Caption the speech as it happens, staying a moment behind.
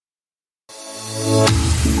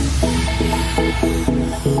The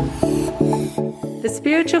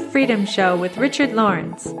Spiritual Freedom Show with Richard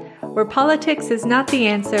Lawrence, where politics is not the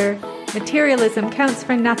answer, materialism counts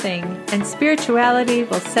for nothing, and spirituality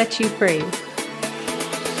will set you free.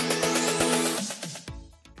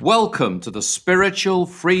 Welcome to the Spiritual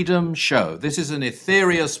Freedom Show. This is an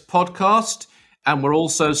Aetherius podcast, and we're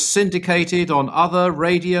also syndicated on other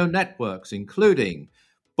radio networks, including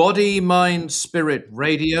Body, Mind, Spirit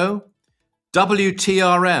Radio,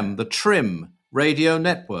 WTRM, the TRIM Radio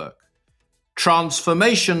Network,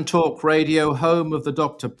 Transformation Talk Radio, home of the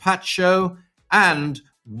Dr. Pat Show, and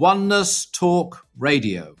Oneness Talk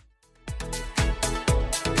Radio.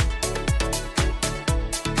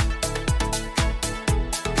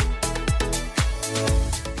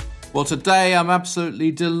 Well, today I'm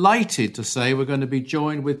absolutely delighted to say we're going to be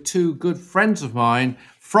joined with two good friends of mine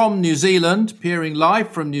from New Zealand, appearing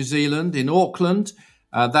live from New Zealand in Auckland.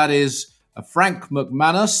 That is Frank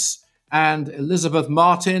McManus and Elizabeth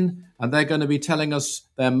Martin, and they're going to be telling us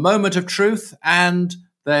their moment of truth and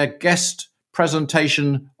their guest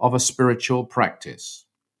presentation of a spiritual practice.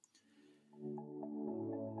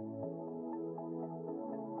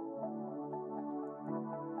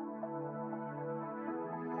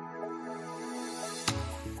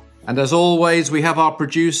 And as always, we have our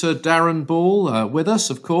producer, Darren Ball, with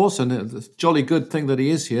us, of course, and it's a jolly good thing that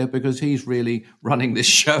he is here because he's really running this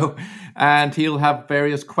show and he'll have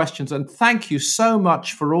various questions. And thank you so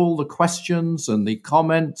much for all the questions and the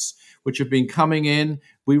comments which have been coming in.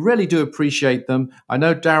 We really do appreciate them. I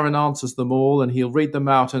know Darren answers them all and he'll read them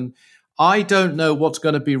out. And I don't know what's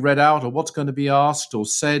going to be read out or what's going to be asked or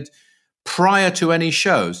said prior to any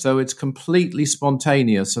show. So it's completely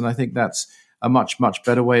spontaneous. And I think that's a much, much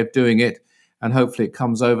better way of doing it, and hopefully it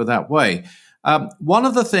comes over that way. One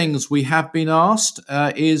of the things we have been asked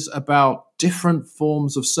is about different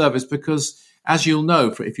forms of service, because as you'll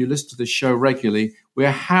know, if you listen to this show regularly,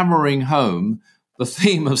 we're hammering home the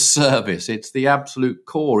theme of service. It's the absolute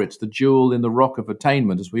core. It's the jewel in the rock of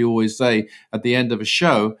attainment, as we always say at the end of a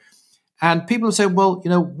show. And people say, well,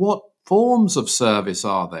 what forms of service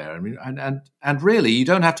are there? I mean, and really, you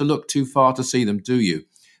don't have to look too far to see them, do you?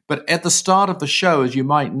 But at the start of the show, as you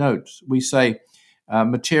might note, we say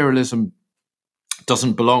materialism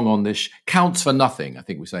doesn't belong on this, counts for nothing, I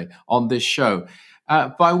think we say, on this show,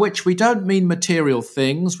 by which we don't mean material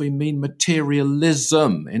things, we mean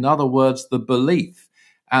materialism. In other words, the belief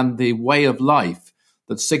and the way of life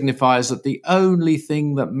that signifies that the only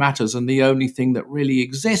thing that matters and the only thing that really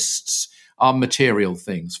exists are material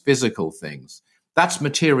things, physical things. That's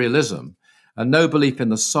materialism. And no belief in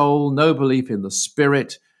the soul, no belief in the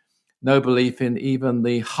spirit, no belief in even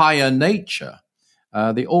the higher nature,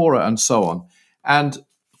 the aura, and so on. And,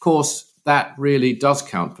 of course, that really does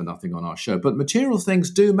count for nothing on our show. But material things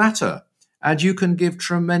do matter, and you can give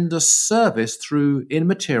tremendous service through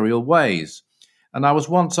immaterial ways. And I was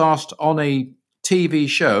once asked on a TV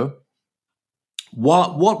show,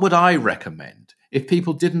 what would I recommend if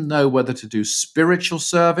people didn't know whether to do spiritual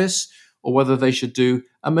service or whether they should do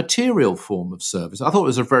a material form of service? I thought it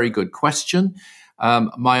was a very good question.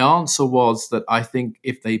 My answer was that I think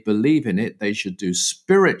if they believe in it, they should do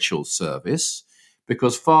spiritual service,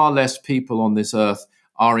 because far less people on this earth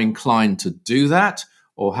are inclined to do that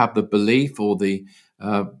or have the belief or the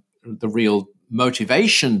real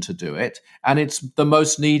motivation to do it. And it's the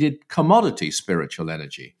most needed commodity, spiritual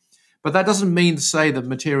energy. But that doesn't mean to say that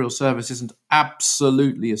material service isn't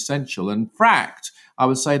absolutely essential. In fact, I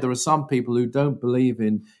would say there are some people who don't believe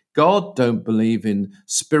in God, don't believe in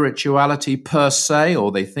spirituality per se,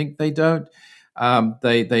 or they think they don't.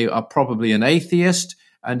 They are probably an atheist,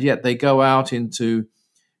 and yet they go out into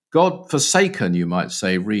God-forsaken, you might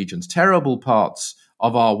say, regions, terrible parts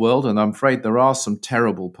of our world, and I'm afraid there are some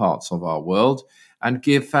terrible parts of our world, and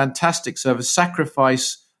give fantastic service,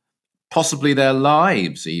 sacrifice possibly their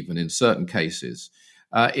lives even in certain cases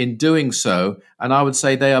in doing so. And I would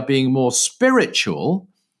say they are being more spiritual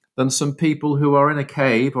than some people who are in a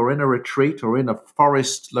cave or in a retreat or in a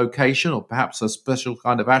forest location or perhaps a special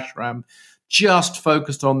kind of ashram, just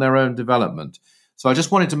focused on their own development. So I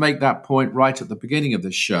just wanted to make that point right at the beginning of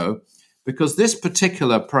this show, because this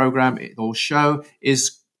particular program or show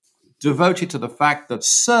is devoted to the fact that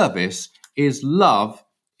service is love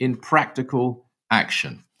in practical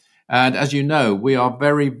action. And as you know, we are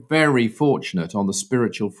very, very fortunate on the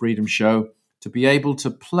Spiritual Freedom Show to be able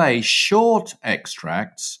to play short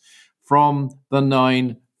extracts from the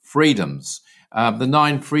 9 freedoms. The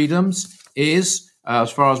 9 freedoms is,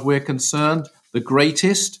 as far as we're concerned, the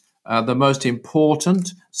greatest, the most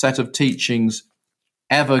important set of teachings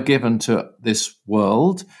ever given to this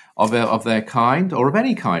world of their kind, or of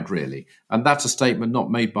any kind, really. And that's a statement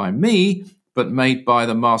not made by me, but made by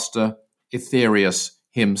the Master Aetherius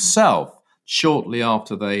himself shortly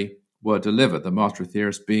after they were delivered. The Master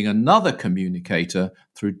Aetherius being another communicator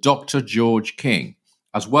through Dr. George King,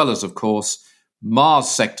 as well as, of course, Mars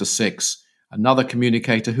Sector 6, another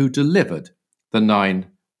communicator who delivered the 9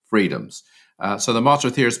 freedoms. So the Master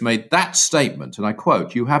Aetherius made that statement, and I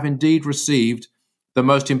quote, "You have indeed received the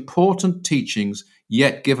most important teachings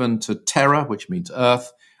yet given to Terra," which means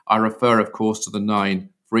Earth. I refer, of course, to the 9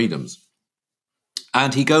 freedoms.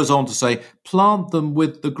 And he goes on to say, "Plant them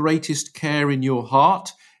with the greatest care in your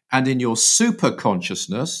heart and in your super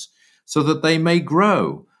consciousness, so that they may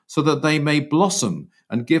grow, so that they may blossom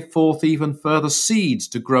and give forth even further seeds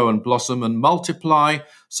to grow and blossom and multiply,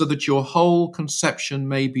 so that your whole conception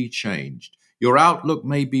may be changed. Your outlook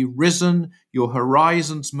may be risen, your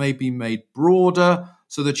horizons may be made broader,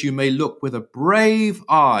 so that you may look with a brave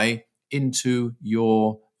eye into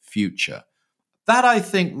your future." That, I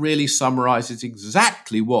think, really summarizes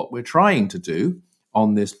exactly what we're trying to do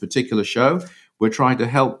on this particular show. We're trying to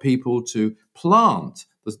help people to plant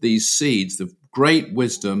these seeds of great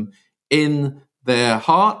wisdom in their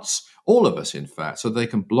hearts, all of us, in fact, so they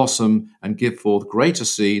can blossom and give forth greater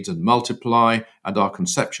seeds and multiply, and our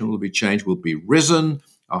conception will be changed, will be risen,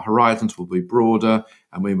 our horizons will be broader,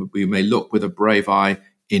 and we may look with a brave eye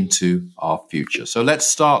into our future. So let's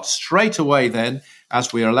start straight away then,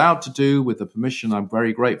 as we are allowed to do with the permission I'm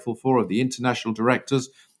very grateful for of the international directors,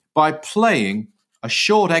 by playing a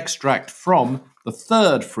short extract from the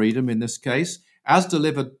 3rd freedom in this case, as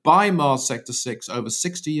delivered by Mars Sector 6 over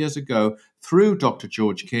 60 years ago through Dr.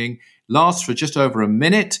 George King, lasts for just over a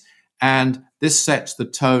minute, and this sets the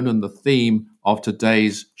tone and the theme of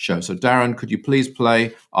today's show. So Darren, could you please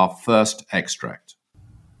play our first extract?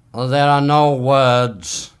 There are no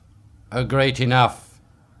words great enough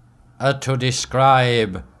to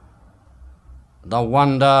describe the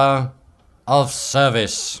wonder of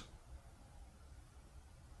service,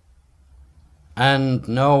 and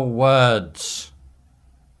no words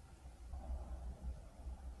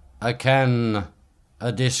can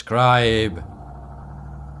describe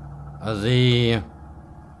the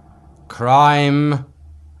crime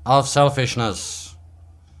of selfishness.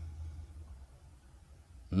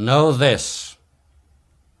 Know this: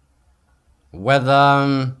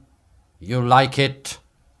 whether you like it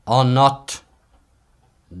or not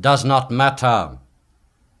does not matter.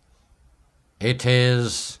 It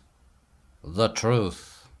is the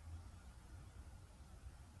truth.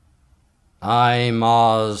 I,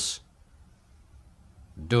 Mars,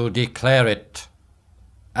 do declare it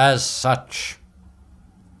as such.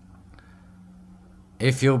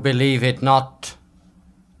 If you believe it not,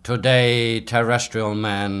 today, terrestrial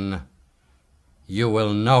man, you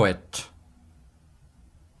will know it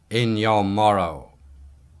in your morrow.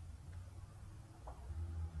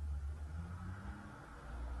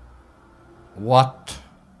 What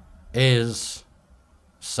is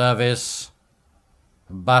service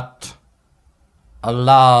but a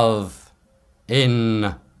love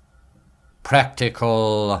in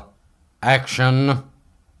practical action?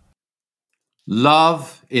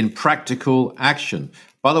 Love in practical action.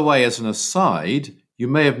 By the way, as an aside, you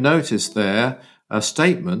may have noticed there a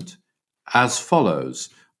statement as follows: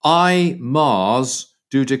 I, Mars,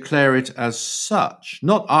 do declare it as such.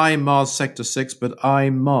 Not I, Mars Sector 6, but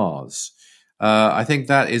I, Mars. I think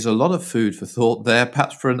that is a lot of food for thought there,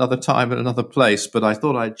 perhaps for another time and another place, but I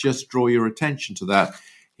thought I'd just draw your attention to that.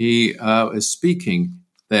 He is speaking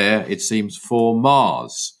there, it seems, for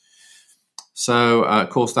Mars. So, of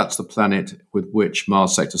course, that's the planet with which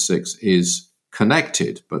Mars Sector 6 is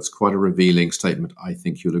connected, but it's quite a revealing statement, I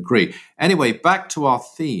think you'll agree. Anyway, back to our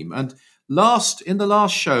theme. And in the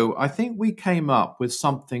last show, I think we came up with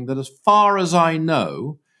something that, as far as I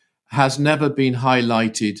know, has never been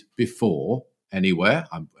highlighted before anywhere.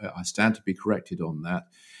 I stand to be corrected on that.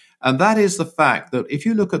 And that is the fact that if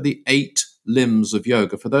you look at the 8 limbs of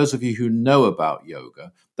yoga, for those of you who know about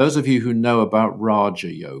yoga, those of you who know about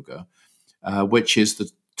Raja Yoga, which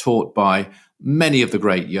is taught by many of the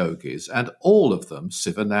great yogis, and all of them,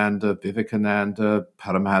 Sivananda, Vivekananda,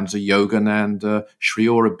 Paramahansa Yogananda, Sri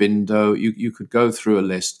Aurobindo, you could go through a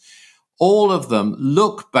list. All of them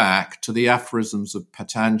look back to the aphorisms of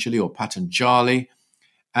Patanjali or Patanjali,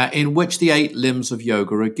 in which the 8 limbs of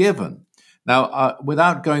yoga are given. Now,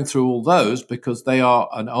 without going through all those, because they are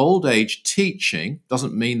an old age teaching,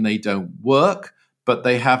 doesn't mean they don't work, but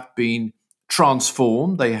they have been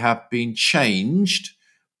transformed, they have been changed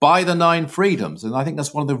by the 9 freedoms. And I think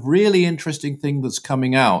that's one of the really interesting things that's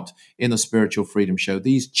coming out in the Spiritual Freedom Show,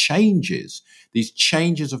 these changes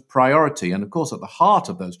of priority. And of course, at the heart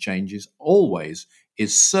of those changes always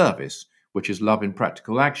is service, which is love in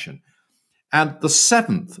practical action. And the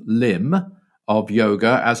seventh limb of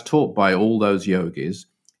yoga, as taught by all those yogis,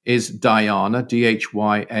 is dhyana,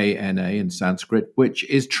 D-H-Y-A-N-A in Sanskrit, which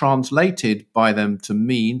is translated by them to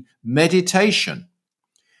mean meditation.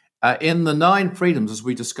 In the 9 freedoms, as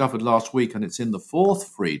we discovered last week, and it's in the 4th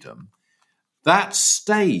freedom, that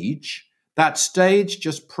stage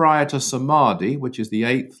just prior to samadhi, which is the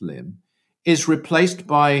 8th limb, is replaced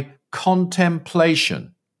by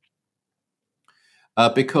contemplation.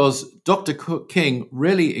 Because Dr. King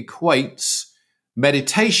really equates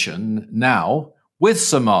meditation now with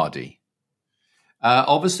samadhi.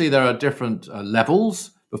 Obviously, there are different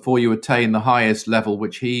levels before you attain the highest level,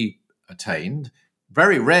 which he attained,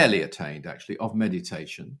 very rarely attained, actually, of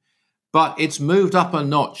meditation. But it's moved up a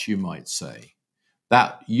notch, you might say,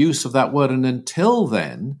 that use of that word. And until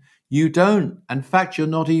then, you don't, in fact, you're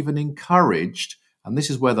not even encouraged, and this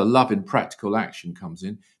is where the love in practical action comes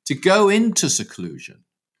in, to go into seclusion.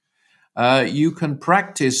 You can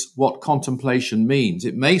practice what contemplation means.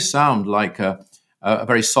 It may sound like a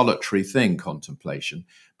very solitary thing, contemplation,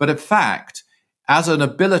 but in fact, as an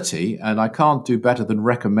ability, and I can't do better than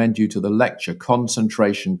recommend you to the lecture,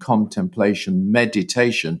 Concentration, Contemplation,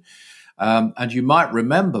 Meditation. And you might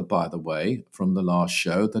remember, by the way, from the last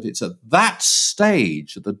show, that it's at that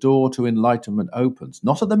stage that the door to enlightenment opens,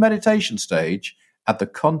 not at the meditation stage, at the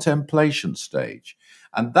contemplation stage.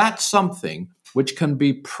 And that's something which can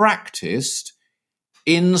be practiced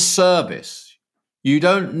in service. You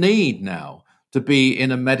don't need now to be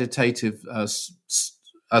in a meditative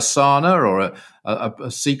asana or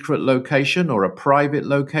a secret location or a private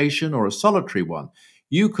location or a solitary one.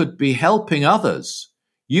 You could be helping others.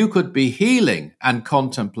 You could be healing and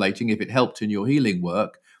contemplating if it helped in your healing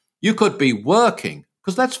work. You could be working,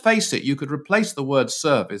 because let's face it, you could replace the word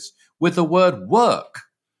service with the word work.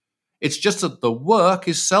 It's just that the work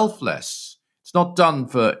is selfless. It's not done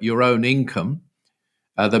for your own income.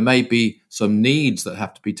 There may be some needs that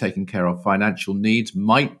have to be taken care of. Financial needs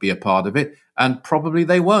might be a part of it, and probably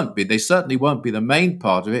they won't be. They certainly won't be the main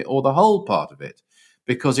part of it or the whole part of it,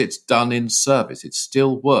 because it's done in service. It's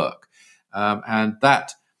still work. And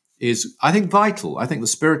that is, I think, vital. I think the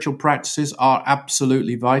spiritual practices are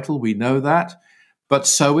absolutely vital. We know that. But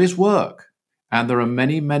so is work. And there are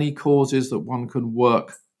many, many causes that one can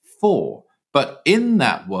work for. But in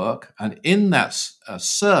that work and in that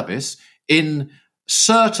service, in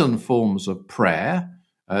certain forms of prayer,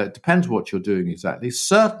 it depends what you're doing exactly,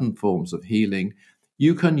 certain forms of healing,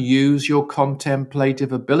 you can use your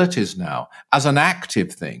contemplative abilities now as an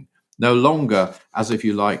active thing, no longer as, if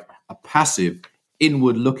you like, a passive,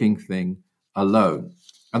 inward-looking thing alone.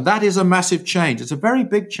 And that is a massive change. It's a very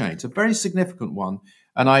big change, a very significant one.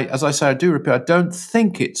 And as I say, I do repeat, I don't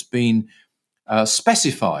think it's been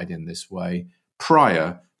specified in this way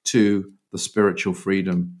prior to the Spiritual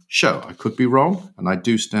Freedom show. I could be wrong, and I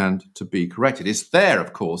do stand to be corrected. It's there,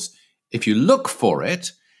 of course, if you look for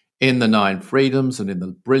it in the 9 Freedoms and in the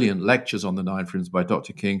brilliant lectures on the 9 Freedoms by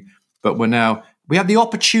Dr. King. But we have the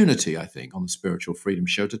opportunity, I think, on the Spiritual Freedom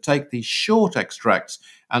show to take these short extracts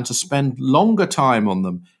and to spend longer time on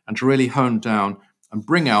them and to really hone down and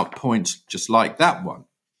bring out points just like that one.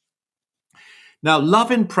 Now, love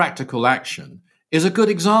in practical action is a good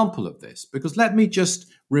example of this, because let me just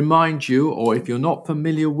remind you, or if you're not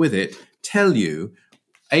familiar with it, tell you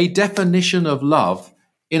a definition of love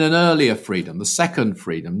in an earlier freedom, the 2nd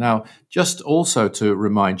freedom. Now, just also to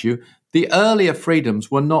remind you, the earlier freedoms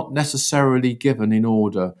were not necessarily given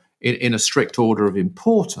in a strict order of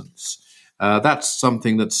importance. That's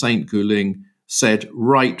something that Saint Guling said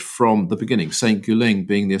right from the beginning, Saint Guling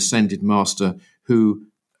being the ascended master who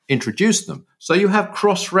introduced them. So you have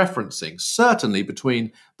cross-referencing, certainly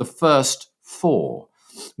between the first 4.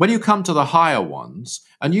 When you come to the higher ones,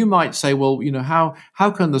 and you might say, well,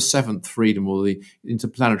 how can the 7th freedom or the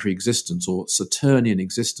interplanetary existence or Saturnian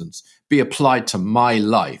existence be applied to my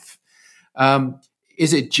life?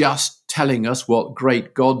 Is it just telling us what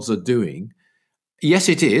great gods are doing? Yes,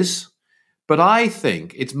 it is. But I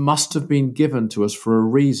think it must have been given to us for a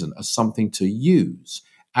reason, as something to use.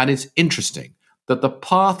 And it's interesting that the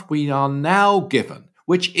path we are now given,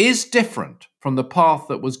 which is different from the path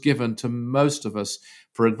that was given to most of us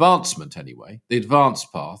for advancement anyway, the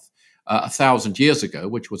advanced path 1,000 years ago,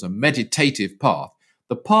 which was a meditative path,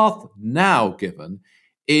 the path now given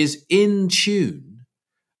is in tune,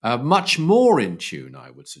 much more in tune, I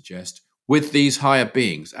would suggest, with these higher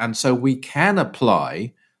beings. And so we can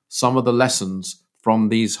apply some of the lessons from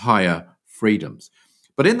these higher freedoms.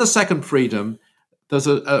 But in the 2nd freedom, there's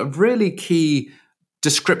a really key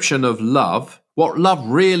description of love, what love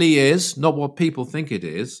really is, not what people think it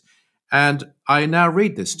is. And I now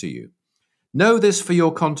read this to you. Know this for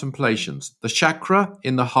your contemplations. The chakra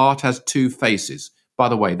in the heart has two faces. By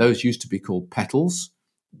the way, those used to be called petals,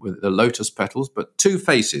 with the lotus petals, but two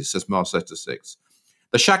faces, says Mars Sector 6.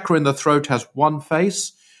 The chakra in the throat has one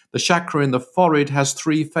face. The chakra in the forehead has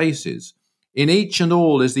three faces. In each and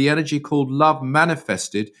all is the energy called love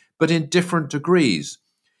manifested, but in different degrees.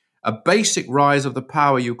 A basic rise of the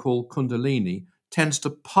power you call Kundalini tends to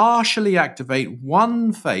partially activate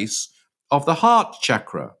one face of the heart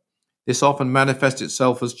chakra. This often manifests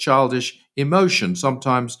itself as childish emotion,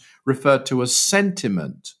 sometimes referred to as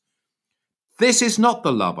sentiment. This is not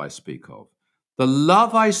the love I speak of. The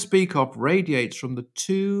love I speak of radiates from the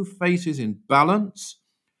two faces in balance,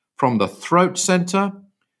 from the throat center,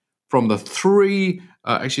 from the three,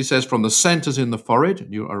 from the centers in the forehead.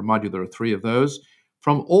 I remind you there are three of those.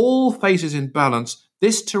 From all faces in balance,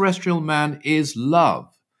 this terrestrial man is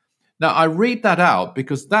love. Now, I read that out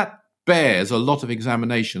because that bears a lot of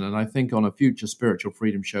examination, and I think on a future Spiritual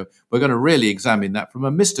Freedom show, we're going to really examine that from a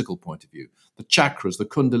mystical point of view, the chakras, the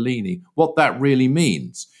Kundalini, what that really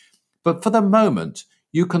means. But for the moment,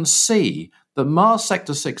 you can see that Mars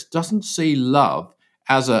Sector 6 doesn't see love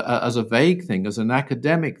as a vague thing, as an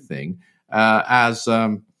academic thing, as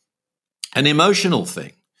an emotional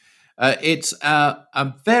thing. It's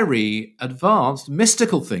a very advanced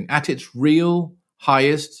mystical thing at its real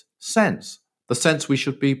highest sense, the sense we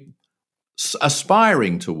should be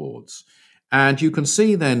aspiring towards. And you can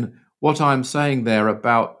see then what I'm saying there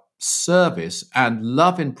about service and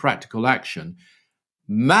love in practical action,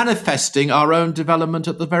 manifesting our own development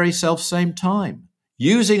at the very self-same time,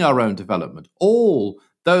 using our own development. All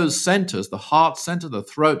those centers, the heart center, the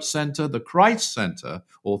throat center, the Christ center,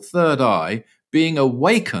 or third eye, being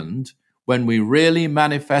awakened when we really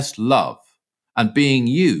manifest love and being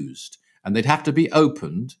used. And they'd have to be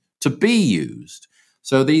opened to be used.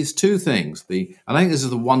 So these two things, and I think this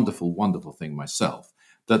is a wonderful, wonderful thing myself,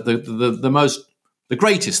 that the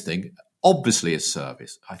greatest thing, obviously, is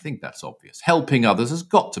service. I think that's obvious. Helping others has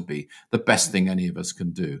got to be the best thing any of us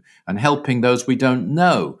can do. And helping those we don't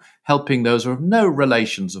know, helping those who are no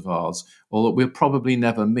relations of ours or that we'll probably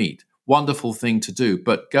never meet. Wonderful thing to do.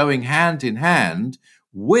 But going hand in hand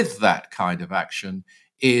with that kind of action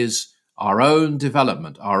is our own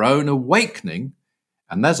development, our own awakening.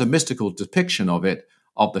 And there's a mystical depiction of it,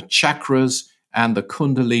 of the chakras and the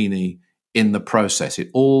Kundalini in the process. It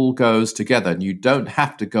all goes together, and you don't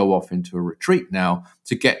have to go off into a retreat now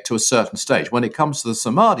to get to a certain stage. When it comes to the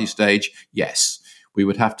Samadhi stage, yes, we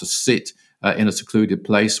would have to sit in a secluded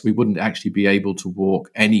place. We wouldn't actually be able to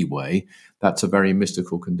walk anyway. That's a very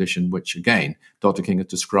mystical condition, which, again, Dr. King has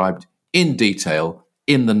described in detail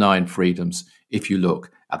in the 9 Freedoms, if you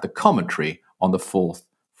look at the commentary on the 4th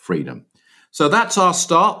freedom. So that's our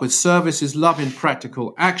start with Service is Love in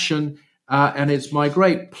Practical Action. And it's my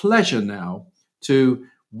great pleasure now to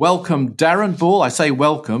welcome Darren Ball. I say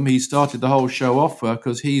welcome. He started the whole show off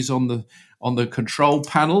because he's on the control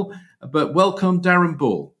panel. But welcome, Darren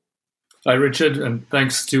Ball. Hi, Richard, and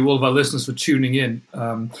thanks to all of our listeners for tuning in.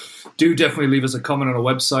 Do definitely leave us a comment on our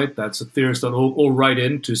website. That's aetherius.org, or write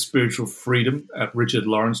in to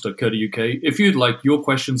spiritualfreedom@richardlawrence.co.uk if you'd like your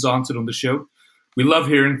questions answered on the show. We love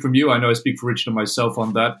hearing from you. I know I speak for Richard and myself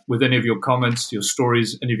on that, with any of your comments, your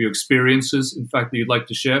stories, any of your experiences, in fact, that you'd like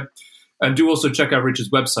to share. And do also check out Richard's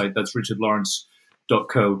website. That's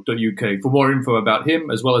richardlawrence.co.uk for more info about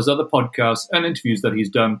him, as well as other podcasts and interviews that he's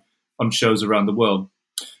done on shows around the world.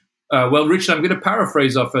 Well, Richard, I'm going to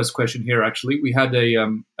paraphrase our first question here, actually. We had a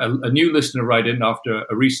new listener write in after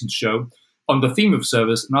a recent show on the theme of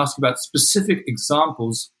service and ask about specific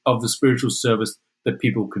examples of the spiritual service that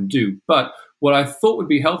people can do. But what I thought would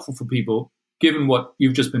be helpful for people, given what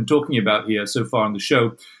you've just been talking about here so far on the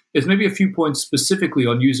show, is maybe a few points specifically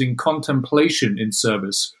on using contemplation in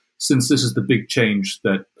service, since this is the big change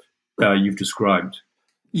that you've described.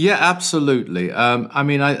 Yeah, absolutely.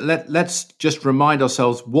 Let's just remind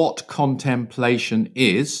ourselves what contemplation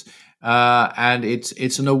is. And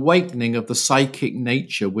it's an awakening of the psychic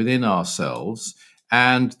nature within ourselves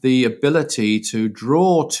and the ability to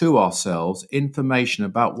draw to ourselves information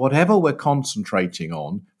about whatever we're concentrating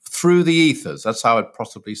on through the ethers. That's how I'd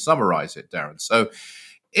possibly summarize it, Darren. So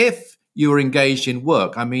if you're engaged in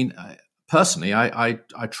work, personally, I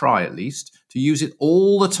try at least to use it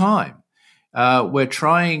all the time. We're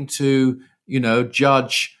trying to,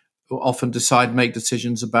 judge, often make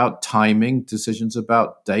decisions about timing, decisions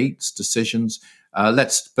about dates, decisions.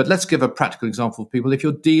 Let's give a practical example of people. If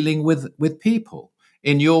you're dealing with people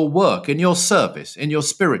in your work, in your service, in your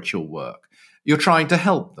spiritual work, you're trying to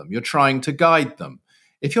help them, you're trying to guide them.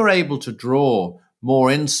 If you're able to draw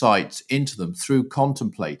more insights into them through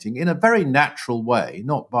contemplating in a very natural way,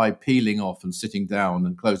 not by peeling off and sitting down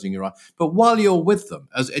and closing your eyes, but while you're with them,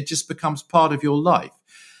 as it just becomes part of your life,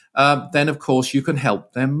 then of course you can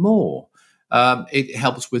help them more. It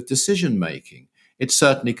helps with decision making. It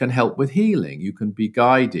certainly can help with healing. You can be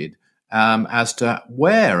guided as to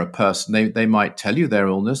where a person, they might tell you their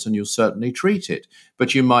illness and you'll certainly treat it.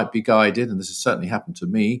 But you might be guided, and this has certainly happened to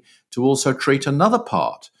me, to also treat another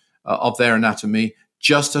part of their anatomy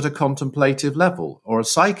just at a contemplative level or a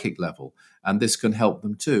psychic level. And this can help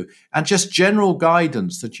them too. And just general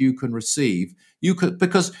guidance that you can receive,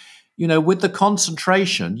 because with the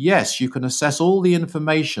concentration, yes, you can assess all the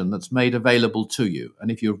information that's made available to you. And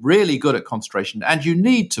if you're really good at concentration, and you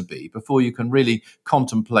need to be before you can really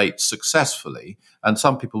contemplate successfully, and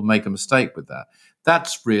some people make a mistake with that,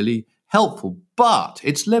 that's really helpful. But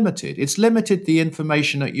it's limited. It's limited the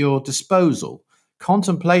information at your disposal.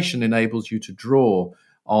 Contemplation enables you to draw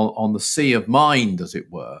on the sea of mind, as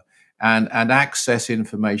it were, and access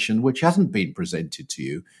information which hasn't been presented to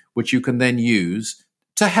you, which you can then use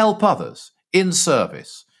to help others in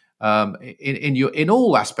service, in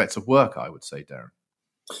all aspects of work, I would say, Darren.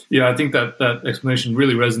 Yeah, I think that explanation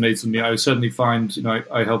really resonates with me. I certainly find,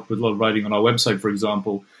 I help with a lot of writing on our website, for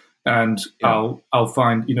example, and I'll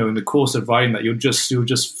find, in the course of writing that you'll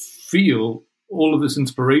just feel all of this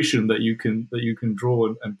inspiration that you can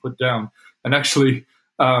draw and put down. And actually,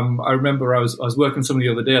 I remember I was working something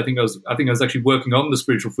the other day. I think I was actually working on the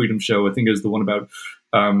Spiritual Freedom Show. I think it was the one about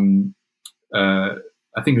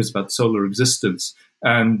I think it was about solar existence.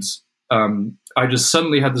 And I just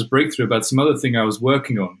suddenly had this breakthrough about some other thing I was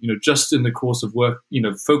working on, just in the course of work,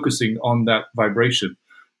 focusing on that vibration.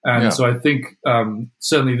 And so I think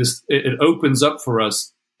certainly it opens up for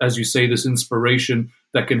us, as you say, this inspiration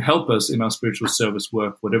that can help us in our spiritual service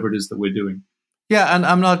work, whatever it is that we're doing. Yeah,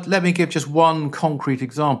 and let me give just one concrete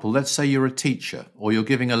example. Let's say you're a teacher or you're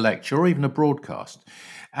giving a lecture or even a broadcast.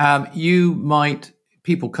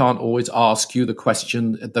 People can't always ask you the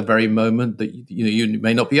question at the very moment that you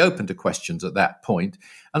may not be open to questions at that point.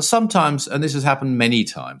 And sometimes, and this has happened many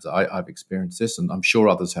times, I've experienced this, and I'm sure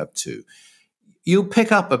others have too, you'll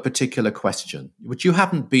pick up a particular question which you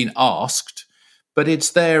haven't been asked, but it's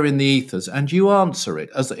there in the ethers, and you answer it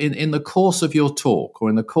as in the course of your talk or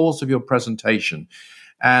in the course of your presentation.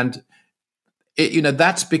 And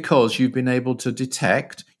that's because you've been able to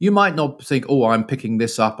detect. You might not think, "Oh, I'm picking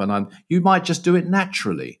this up," you might just do it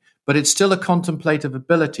naturally. But it's still a contemplative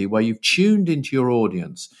ability where you've tuned into your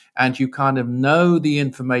audience and you kind of know the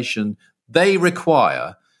information they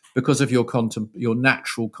require because of your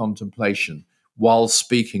natural contemplation while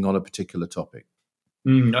speaking on a particular topic.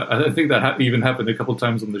 I think that even happened a couple of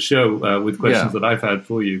times on the show with questions that I've had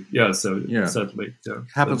for you. Certainly.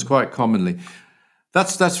 Happens quite commonly.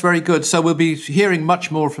 That's very good. So we'll be hearing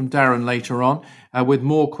much more from Darren later on with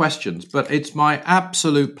more questions. But it's my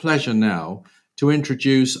absolute pleasure now to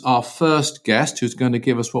introduce our first guest, who's going to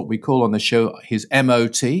give us what we call on the show his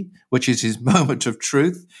MOT, which is his moment of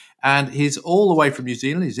truth. And he's all the way from New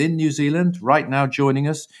Zealand. He's in New Zealand right now joining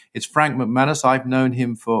us. It's Frank McManus. I've known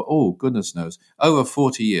him for, goodness knows, over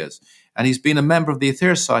 40 years. And he's been a member of the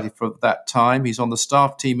Aetherius Society for that time. He's on the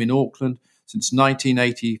staff team in Auckland since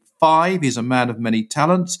 1985. He's a man of many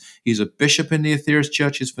talents. He's a bishop in the Aetherius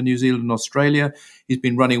churches for New Zealand and Australia. He's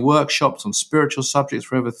been running workshops on spiritual subjects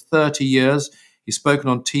for over 30 years. He's spoken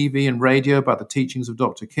on TV and radio about the teachings of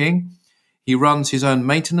Dr. King. He runs his own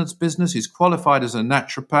maintenance business. He's qualified as a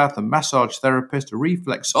naturopath, a massage therapist, a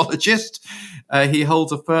reflexologist. He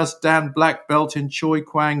holds a first Dan Black belt in Choi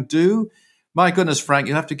Kwang Do. My goodness, Frank,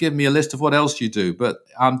 you have to give me a list of what else you do. But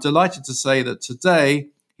I'm delighted to say that today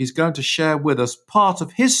he's going to share with us part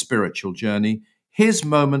of his spiritual journey, his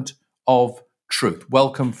moment of truth.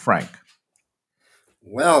 Welcome, Frank.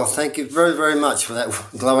 Well, thank you very, very much for that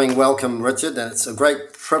glowing welcome, Richard. And it's a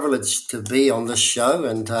great privilege to be on this show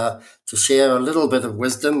and to share a little bit of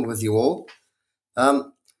wisdom with you all.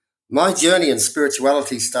 My journey in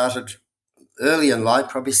spirituality started early in life,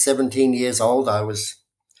 probably 17 years old. I was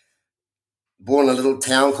born in a little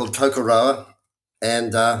town called Tokoroa,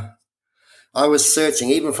 and I was searching,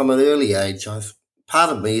 even from an early age. Part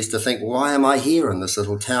of me used to think, why am I here in this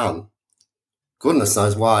little town? Goodness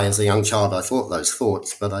knows why, as a young child, I thought those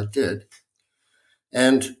thoughts, but I did.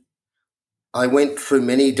 And I went through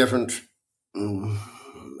many different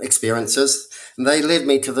experiences, and they led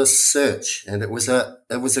me to this search. And it was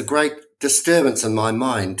a great disturbance in my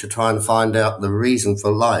mind to try and find out the reason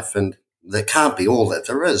for life. And there can't be all that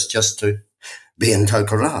there is just to be in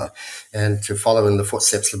Tokoroa and to follow in the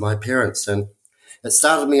footsteps of my parents. And it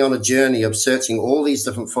started me on a journey of searching all these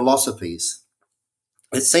different philosophies.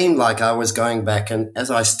 it seemed like I was going back, and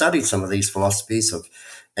as I studied some of these philosophies of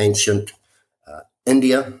ancient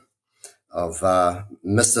India, of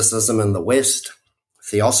mysticism in the West,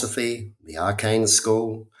 Theosophy, the Arcane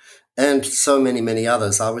School, and so many, many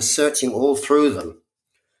others, I was searching all through them.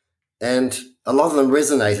 And a lot of them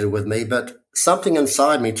resonated with me, but something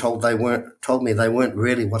inside me told me they weren't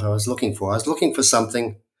really what I was looking for. I was looking for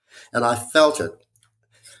something, and I felt it.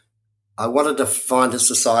 I wanted to find a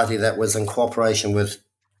society that was in cooperation with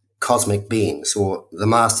cosmic beings or the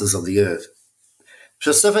masters of the earth.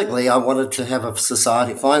 Specifically, I wanted to have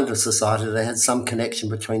find a society that had some connection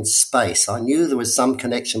between space. I knew there was some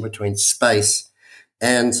connection between space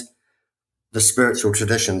and the spiritual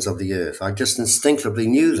traditions of the earth. I just instinctively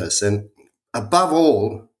knew this. And above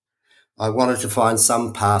all, I wanted to find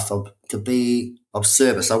some path to be of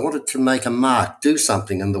service. I wanted to make a mark, do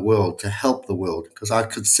something in the world to help the world, because I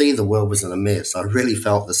could see the world was in a mess. I really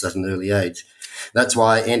felt this at an early age. That's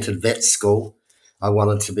why I entered vet school. I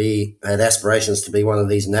had aspirations to be one of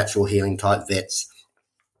these natural healing type vets.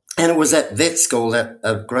 And it was at vet school that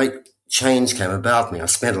a great change came about me. I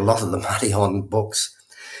spent a lot of the money on books,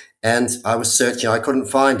 and I was searching. I couldn't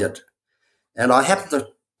find it. And I happened to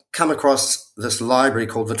come across this library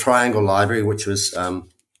called the Triangle Library, which was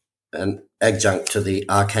an adjunct to the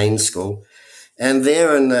Arcane School. And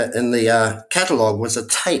there in the catalogue was a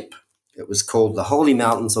tape. It was called The Holy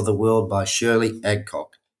Mountains of the World by Shirley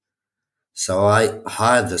Adcock. So I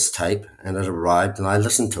hired this tape, and it arrived, and I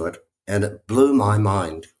listened to it, and it blew my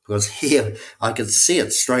mind, because here I could see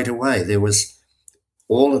it straight away. There was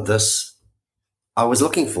all of this I was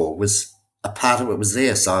looking for, was a part of it was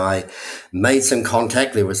there. So I made some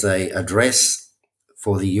contact. There was an address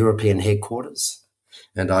for the European headquarters,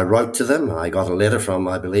 and I wrote to them. I got a letter from,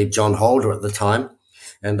 I believe, John Holder at the time,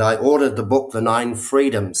 and I ordered the book, The Nine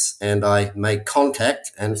Freedoms, and I made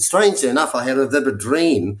contact. And strangely enough, I had a vivid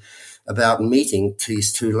dream about meeting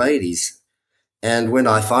these two ladies. And when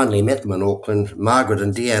I finally met them in Auckland, Margaret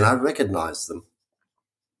and Deanne, I recognized them.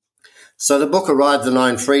 So the book arrived, The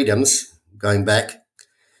Nine Freedoms, going back,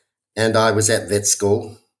 and I was at vet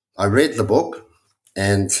school. I read the book,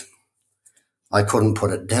 and I couldn't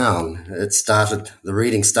put it down. The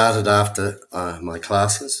reading started after my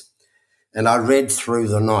classes, and I read through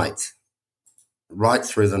the night, right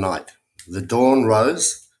through the night. The dawn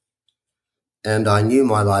rose, and I knew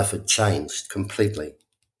my life had changed completely.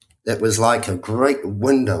 It was like a great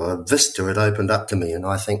window, a vista had opened up to me, and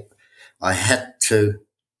I think I had to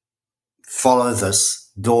follow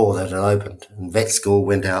this door that had opened. And vet school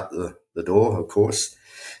went out the door, of course,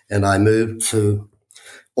 and I moved to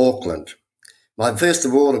Auckland. I first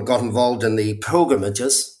of all got involved in the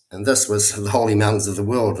pilgrimages, and this was the Holy Mountains of the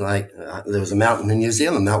World. There was a mountain in New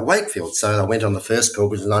Zealand, Mount Wakefield, so I went on the first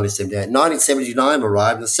pilgrimage in 1978. 1979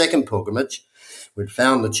 arrived, the second pilgrimage. We'd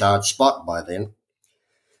found the charged spot by then.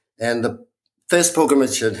 And the first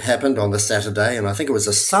pilgrimage had happened on the Saturday, and I think it was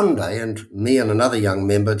a Sunday, and me and another young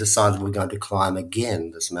member decided we're going to climb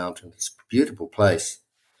again this mountain. It's a beautiful place.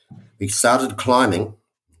 We started climbing.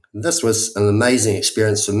 This was an amazing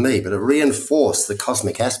experience for me, but it reinforced the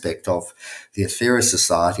cosmic aspect of the Etheric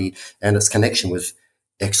Society and its connection with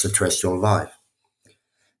extraterrestrial life.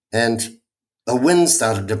 And a wind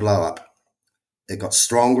started to blow up. It got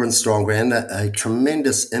stronger and stronger, and a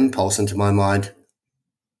tremendous impulse into my mind,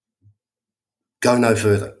 go no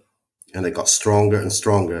further. And it got stronger and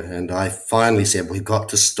stronger, and I finally said, we've got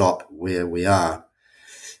to stop where we are.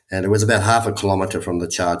 And it was about 0.5 kilometre from the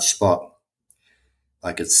charged spot.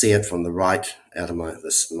 I could see it from the right, out of my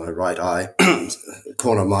right eye,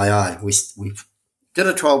 corner of my eye. We did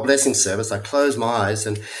a 12 blessing service. I closed my eyes,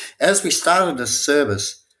 and as we started the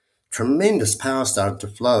service, tremendous power started to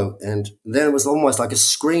flow, and then it was almost like a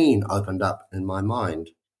screen opened up in my mind,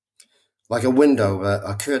 like a window,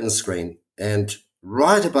 a curtain screen, and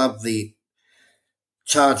right above the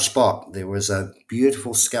charged spot, there was a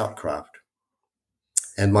beautiful scout craft.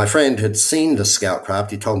 And my friend had seen the scout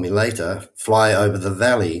craft, he told me later, fly over the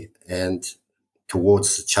valley and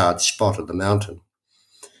towards the charged spot of the mountain.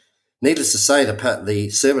 Needless to say, the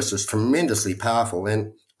service was tremendously powerful,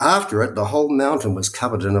 and after it, the whole mountain was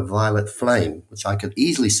covered in a violet flame, which I could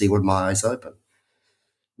easily see with my eyes open.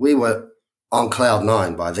 We were on cloud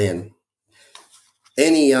 9 by then.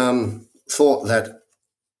 Any thought that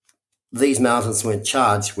these mountains weren't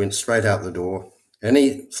charged went straight out the door. Any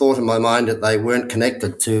thought in my mind that they weren't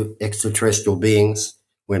connected to extraterrestrial beings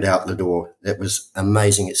went out the door. It was an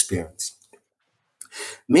amazing experience.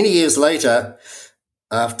 Many years later,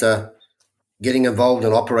 after getting involved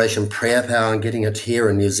in Operation Prayer Power and getting it here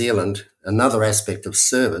in New Zealand, another aspect of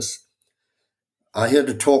service, I heard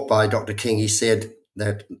a talk by Dr. King. He said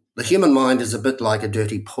that the human mind is a bit like a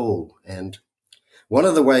dirty pool, and one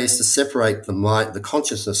of the ways to separate the mind, the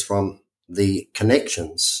consciousness from the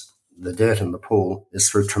connections, the dirt in the pool, is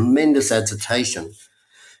through tremendous agitation.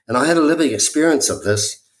 And I had a living experience of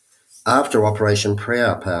this after Operation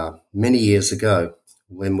Prayer Power many years ago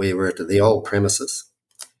when we were at the old premises.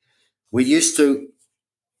 We used to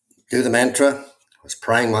do the mantra. I was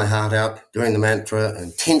praying my heart out, doing the mantra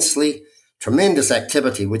intensely, tremendous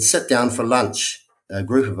activity. We'd sit down for lunch, a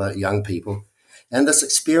group of young people, and this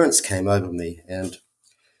experience came over me. And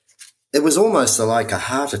it was almost like a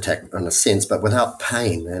heart attack in a sense, but without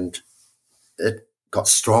pain. And it got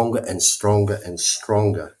stronger and stronger and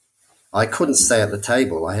stronger. I couldn't stay at the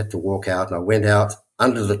table. I had to walk out, and I went out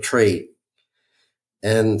under the tree.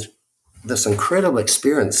 And this incredible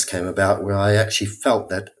experience came about where I actually felt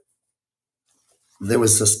that there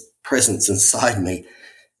was this presence inside me,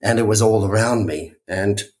 and it was all around me.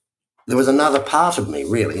 And there was another part of me,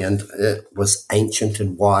 really, and it was ancient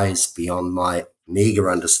and wise beyond my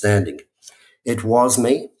meager understanding. It was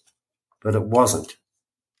me, but it wasn't.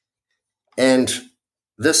 And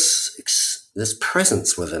this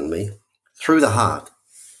presence within me, through the heart,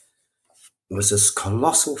 was this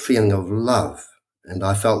colossal feeling of love. And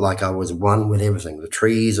I felt like I was one with everything, the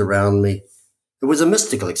trees around me. It was a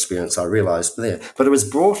mystical experience, I realized there, but it was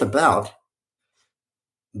brought about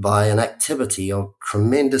by an activity of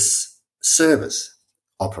tremendous service,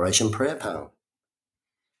 Operation Prayer Power.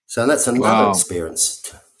 So that's another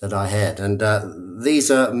experience that I had. And these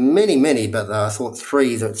are many, many, but I thought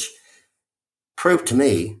three that proved to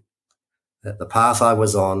me that the path I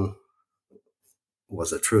was on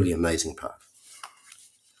was a truly amazing path.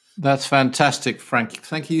 That's fantastic, Frank.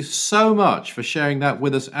 Thank you so much for sharing that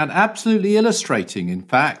with us and absolutely illustrating, in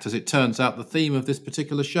fact, as it turns out, the theme of this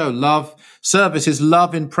particular show. Love, service is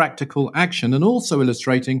love in practical action, and also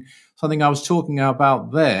illustrating something I was talking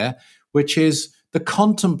about there, which is the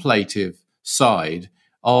contemplative side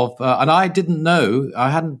of, and I didn't know,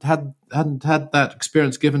 I hadn't had that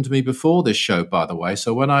experience given to me before this show, by the way.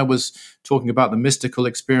 So when I was talking about the mystical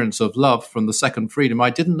experience of love from the Second Freedom, I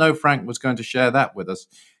didn't know Frank was going to share that with us.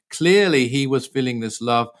 Clearly, he was feeling this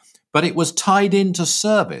love, but it was tied into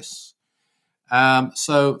service.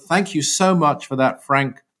 So thank you so much for that,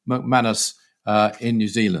 Frank McManus in New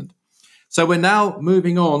Zealand. So we're now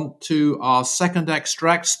moving on to our second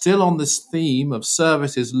extract, still on this theme of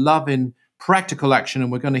service is love in practical action.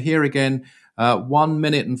 And we're going to hear again 1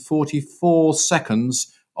 minute and 44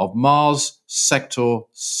 seconds of Mars Sector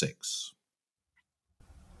 6.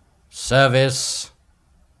 Service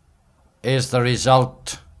is the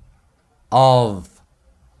result of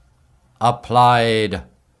applied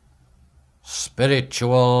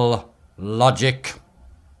spiritual logic.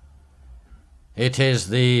 It is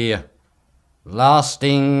the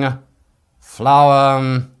lasting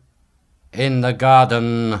flower in the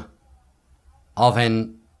garden of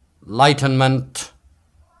enlightenment.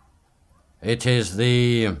 It is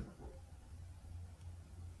the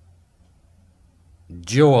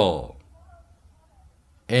jewel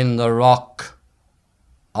in the rock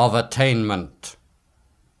of attainment.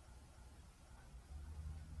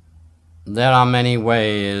 There are many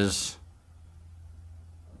ways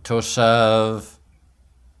to serve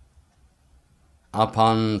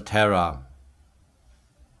upon Terra.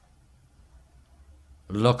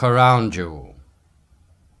 Look around you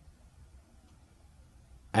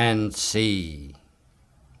and see.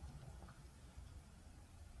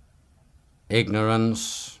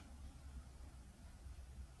 Ignorance,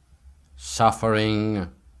 suffering,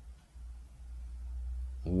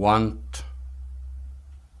 want,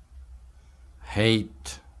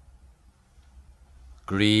 hate,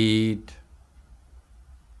 greed,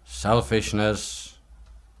 selfishness,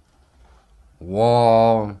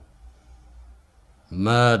 war,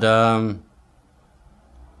 murder,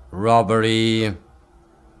 robbery,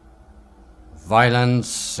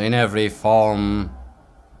 violence in every form.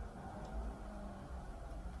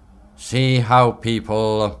 See how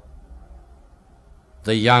people,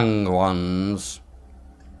 the young ones,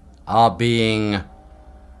 are being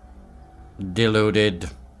deluded.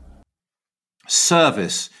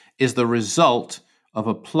 Service is the result of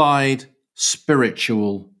applied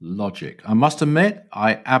spiritual logic. I must admit,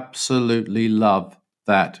 I absolutely love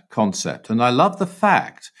that concept. And I love the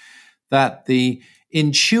fact that the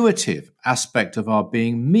intuitive aspect of our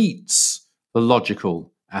being meets the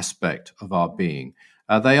logical aspect of our being.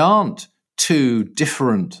 They aren't two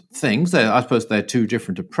different things. I suppose they're two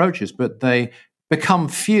different approaches, but they become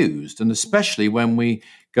fused, and especially when we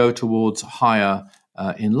go towards higher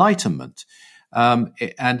enlightenment.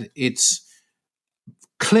 And it's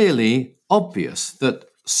clearly obvious that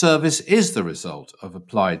service is the result of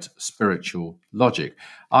applied spiritual logic.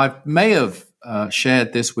 I may have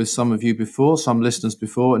shared this with some of you before, some listeners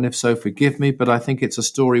before, and if so, forgive me, but I think it's a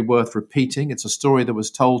story worth repeating. It's a story that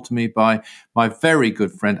was told to me by my very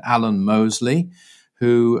good friend Alan Mosley,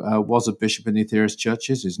 who was a bishop in the Atheist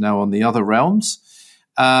churches, is now on the other realms,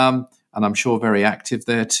 and I'm sure very active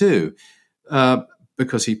there too,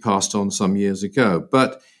 because he passed on some years ago.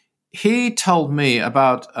 But he told me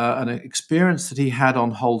about an experience that he had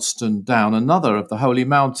on Holston Down, another of the holy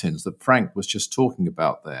mountains that Frank was just talking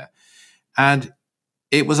about there. And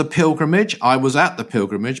it was a pilgrimage. I was at the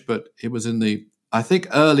pilgrimage, but it was in the, I think,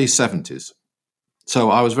 early 70s. So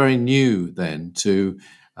I was very new then to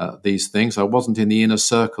these things. I wasn't in the inner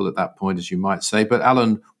circle at that point, as you might say, but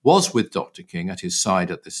Alan was with Dr. King at his side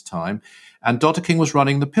at this time. And Dr. King was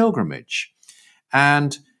running the pilgrimage.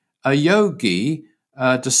 And a yogi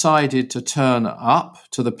decided to turn up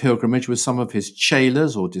to the pilgrimage with some of his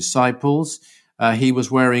chelas or disciples. He was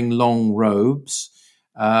wearing long robes,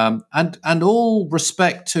 and all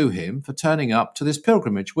respect to him for turning up to this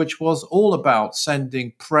pilgrimage, which was all about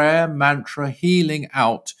sending prayer, mantra, healing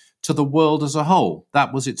out to the world as a whole.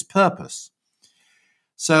 That was its purpose.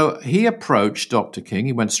 So he approached Dr. King.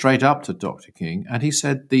 He went straight up to Dr. King, and he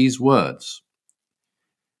said these words: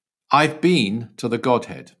 "I've been to the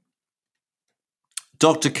Godhead."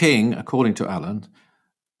 Dr. King, according to Alan,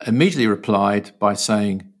 immediately replied by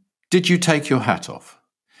saying, "Did you take your hat off?"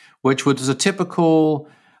 Which was a typical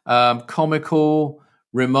comical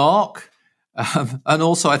remark, and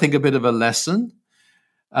also I think a bit of a lesson,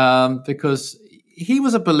 because he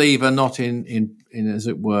was a believer not in, as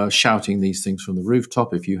it were, shouting these things from the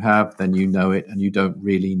rooftop. If you have, then you know it, and you don't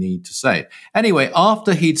really need to say it. Anyway,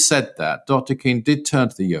 after he'd said that, Dr. King did turn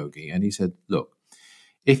to the yogi, and he said, "Look,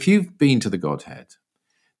 if you've been to the Godhead,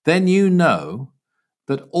 then you know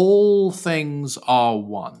that all things are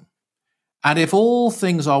one. And if all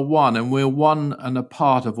things are one and we're one and a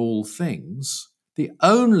part of all things, the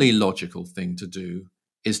only logical thing to do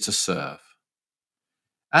is to serve."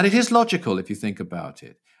 And it is logical if you think about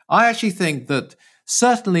it. I actually think that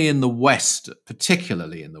certainly in the West,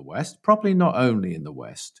 particularly in the West, probably not only in the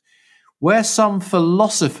West, where some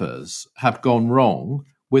philosophers have gone wrong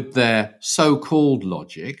with their so-called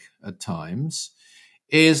logic at times,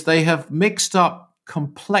 is they have mixed up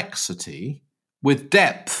complexity with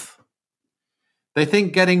depth. They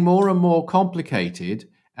think getting more and more complicated,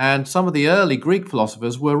 and some of the early Greek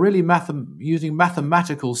philosophers were really using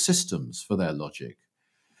mathematical systems for their logic.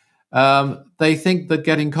 They think that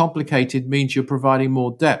getting complicated means you're providing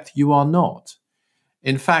more depth. You are not.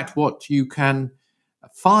 In fact, what you can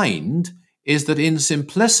find is that in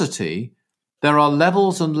simplicity, there are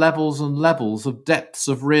levels and levels and levels of depths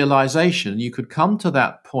of realization. You could come to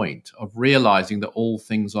that point of realizing that all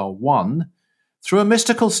things are one through a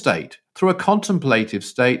mystical state, through a contemplative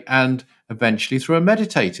state, and eventually through a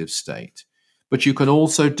meditative state. But you can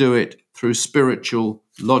also do it through spiritual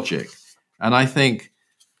logic. And I think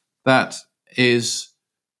that is,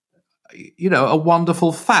 a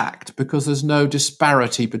wonderful fact, because there's no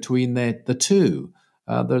disparity between the two.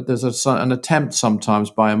 There's an attempt sometimes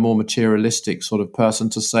by a more materialistic sort of person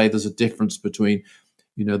to say there's a difference between,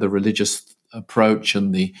 the religious approach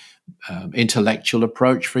and the intellectual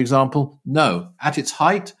approach, for example. No, at its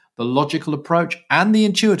height, the logical approach and the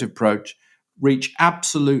intuitive approach reach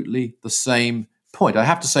absolutely the same point. I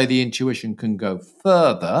have to say the intuition can go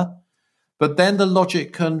further, but then the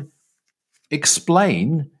logic can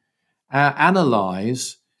explain,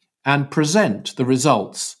 analyze, and present the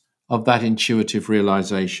results of that intuitive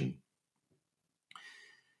realization.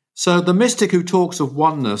 So the mystic who talks of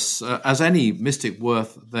oneness, as any mystic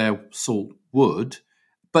worth their salt would,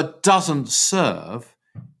 but doesn't serve,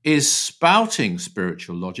 is spouting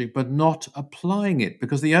spiritual logic but not applying it,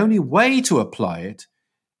 because the only way to apply it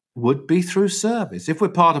would be through service. If we're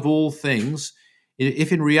part of all things,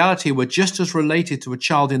 if in reality we're just as related to a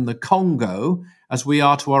child in the Congo as we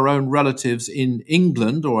are to our own relatives in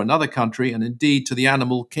England or another country, and indeed to the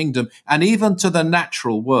animal kingdom, and even to the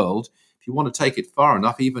natural world, if you want to take it far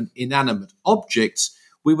enough, even inanimate objects,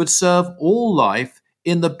 we would serve all life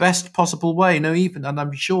in the best possible way. And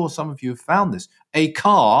I'm sure some of you have found this, a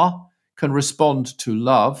car can respond to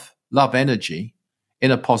love energy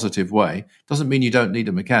in a positive way. Doesn't mean you don't need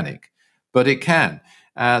a mechanic, but it can.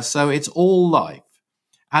 So it's all life.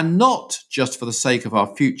 And not just for the sake of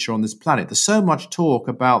our future on this planet. There's so much talk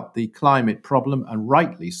about the climate problem, and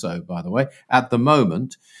rightly so, by the way, at the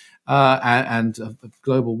moment, and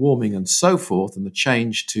global warming and so forth, and the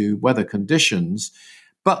change to weather conditions.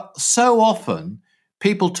 But so often,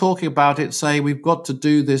 people talking about it say we've got to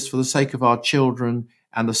do this for the sake of our children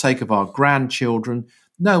and the sake of our grandchildren.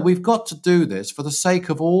 No, we've got to do this for the sake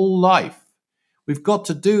of all life. We've got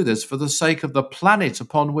to do this for the sake of the planet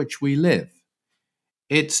upon which we live.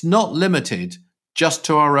 It's not limited just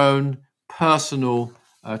to our own personal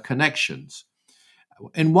connections.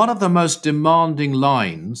 In one of the most demanding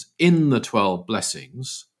lines in the 12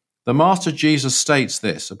 blessings, the Master Jesus states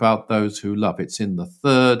this about those who love. It's in the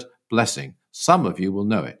third blessing. Some of you will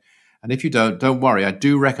know it. And if you don't worry. I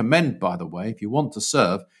do recommend, by the way, if you want to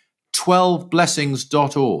serve,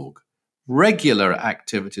 12blessings.org. Regular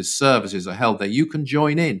activities, services are held there. You can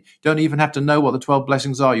join in. You don't even have to know what the 12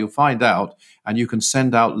 blessings are. You'll find out, and you can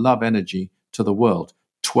send out love energy to the world.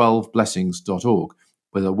 12blessings.org,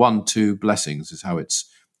 with a 1-2 blessings is how it's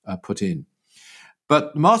put in.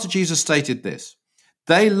 But Master Jesus stated this: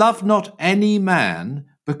 they love not any man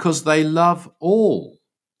because they love all.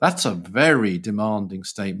 That's a very demanding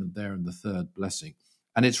statement there in the third blessing.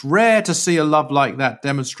 And it's rare to see a love like that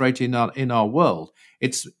demonstrated in our world.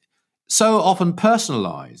 It's so often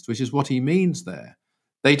personalized, which is what he means there.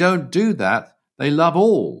 They don't do that. They love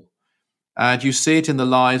all. And you see it in the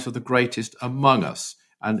lives of the greatest among us.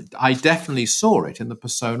 And I definitely saw it in the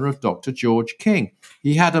persona of Dr. George King.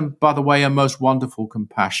 He had, by the way, a most wonderful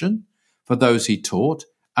compassion for those he taught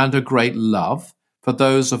and a great love for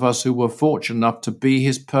those of us who were fortunate enough to be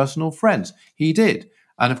his personal friends. He did.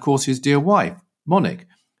 And, of course, his dear wife, Monique.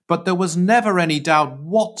 But there was never any doubt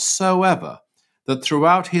whatsoever that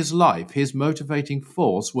throughout his life, his motivating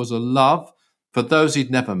force was a love for those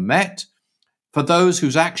he'd never met, for those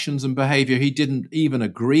whose actions and behavior he didn't even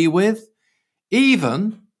agree with,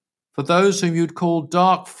 even for those whom you'd call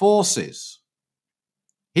dark forces.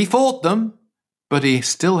 He fought them, but he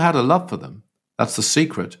still had a love for them. That's the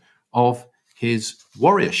secret of his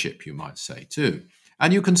warriorship, you might say, too.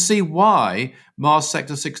 And you can see why Mars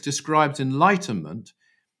Sector 6 describes enlightenment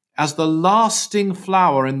as the lasting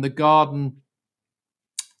flower in the garden.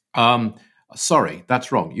 Sorry,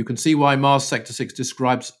 that's wrong. You can see why Mars Sector 6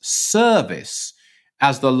 describes service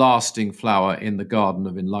as the lasting flower in the garden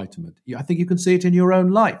of enlightenment. I think you can see it in your own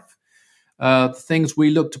life. The things we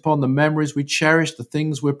looked upon, the memories we cherish, the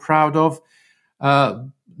things we're proud of,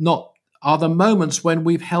 are the moments when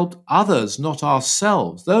we've helped others, not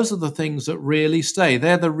ourselves. Those are the things that really stay.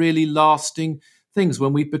 They're the really lasting things,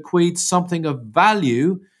 when we bequeath something of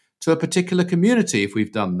value to a particular community, if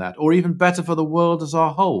we've done that, or even better, for the world as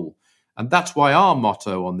a whole. And that's why our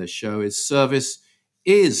motto on this show is service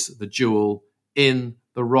is the jewel in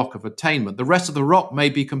the rock of attainment. The rest of the rock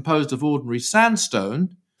may be composed of ordinary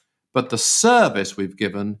sandstone, but the service we've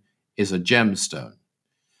given is a gemstone.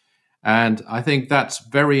 And I think that's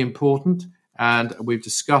very important. And we've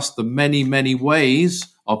discussed the many, many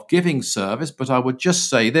ways of giving service. But I would just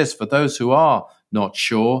say this, for those who are not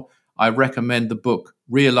sure, I recommend the book,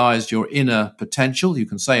 Realize Your Inner Potential. You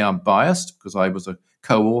can say I'm biased because I was a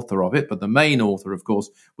co-author of it, but the main author, of course,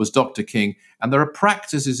 was Dr. King. And there are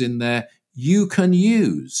practices in there you can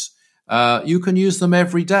use. You can use them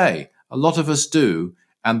every day. A lot of us do,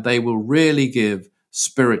 and they will really give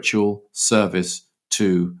spiritual service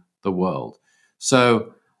to the world.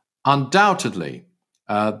 So undoubtedly,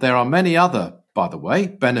 there are many other, by the way,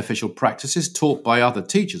 beneficial practices taught by other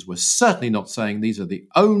teachers. We're certainly not saying these are the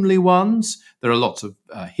only ones. There are lots of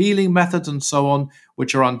healing methods and so on,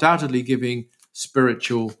 which are undoubtedly giving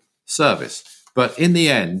spiritual service. But in the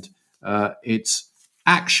end, it's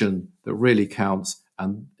action that really counts,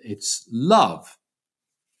 and it's love.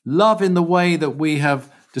 Love in the way that we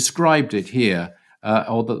have described it here,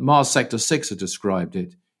 or that Mars Sector 6 has described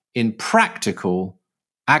it, in practical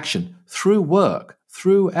action, through work,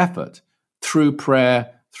 through effort, through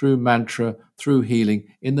prayer, through mantra, through healing,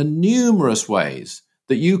 in the numerous ways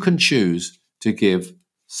that you can choose to give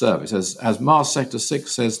service. As Mars Sector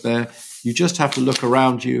 6 says there, you just have to look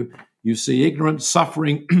around you. You see ignorance,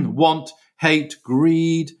 suffering, want, hate,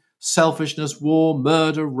 greed, selfishness, war,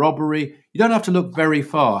 murder, robbery. You don't have to look very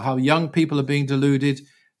far, how young people are being deluded,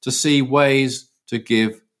 to see ways to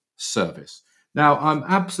give service. Now, I'm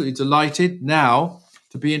absolutely delighted now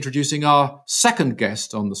to be introducing our second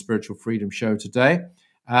guest on the Spiritual Freedom Show today.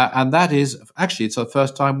 And that is, actually, it's the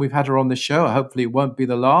first time we've had her on this show. Hopefully it won't be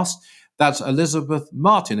the last. That's Elizabeth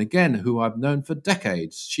Martin, again, who I've known for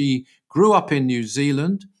decades. She grew up in New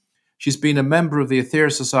Zealand. She's been a member of the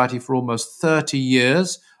Aetherius Society for almost 30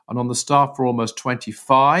 years and on the staff for almost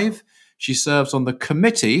 25. She serves on the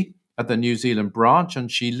committee at the New Zealand branch, and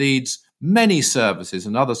she leads many services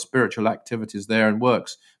and other spiritual activities there and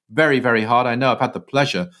works very, very hard. I know I've had the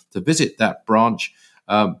pleasure to visit that branch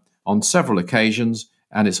on several occasions,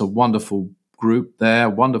 and it's a wonderful group there, a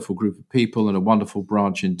wonderful group of people, and a wonderful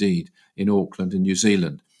branch indeed in Auckland in New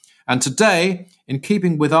Zealand. And today, in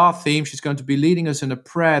keeping with our theme, she's going to be leading us in a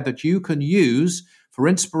prayer that you can use for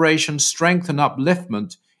inspiration, strength, and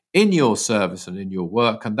upliftment in your service and in your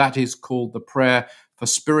work. And that is called the prayer for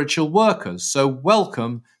spiritual workers. So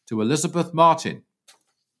welcome to Elizabeth Martin.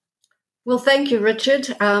 Well, thank you,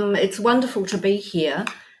 Richard. It's wonderful to be here.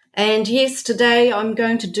 And yes, today I'm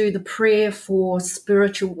going to do the prayer for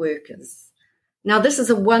spiritual workers. Now, this is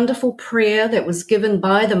a wonderful prayer that was given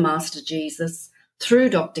by the Master Jesus through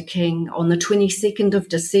Dr. King on the 22nd of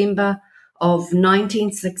December of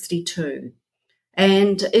 1962.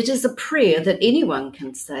 And it is a prayer that anyone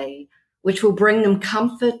can say, which will bring them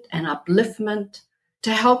comfort and upliftment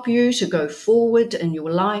to help you to go forward in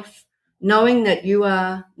your life, knowing that you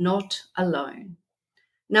are not alone.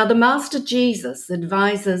 Now, the Master Jesus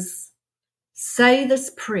advises, say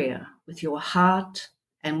this prayer with your heart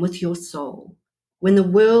and with your soul when the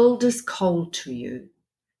world is cold to you,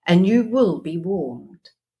 and you will be warmed.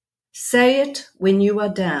 Say it when you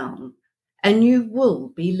are down, and you will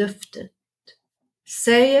be lifted.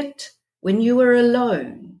 Say it when you are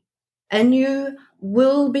alone, and you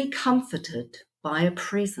will be comforted by a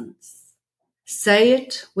presence. Say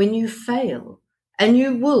it when you fail, and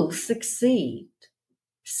you will succeed.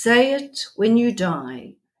 Say it when you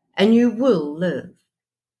die, and you will live.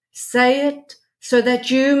 Say it so that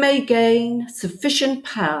you may gain sufficient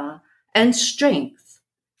power and strength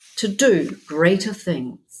to do greater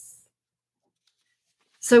things.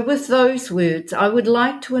 So with those words, I would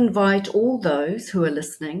like to invite all those who are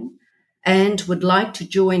listening and would like to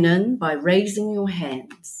join in by raising your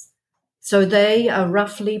hands, so they are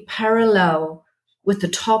roughly parallel with the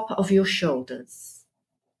top of your shoulders,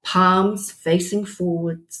 palms facing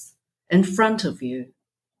forwards in front of you,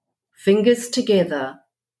 fingers together,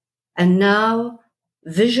 and now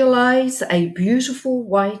visualize a beautiful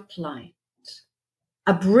white light,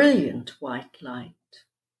 a brilliant white light,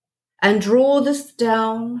 and draw this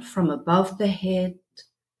down from above the head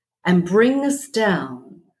and bring this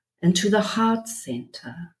down into the heart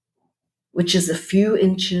center, which is a few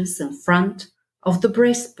inches in front of the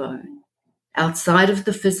breastbone, outside of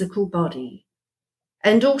the physical body.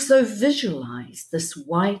 And also visualize this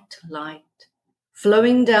white light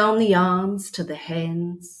flowing down the arms to the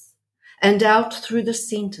hands and out through the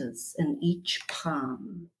centers in each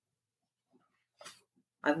palm.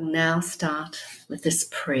 I will now start with this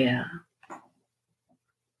prayer.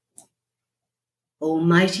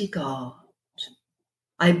 Almighty God,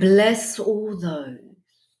 I bless all those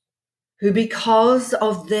who, because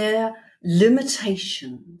of their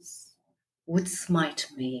limitations, would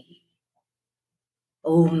smite me.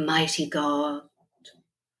 Almighty God,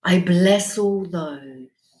 I bless all those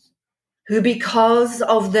who, because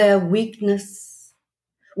of their weakness,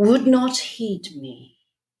 would not heed me.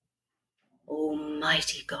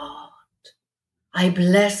 Almighty God, I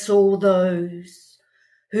bless all those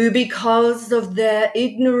who, because of their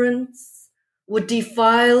ignorance, would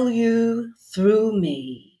defile you through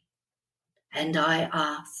me. And I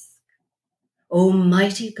ask,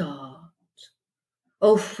 Almighty God,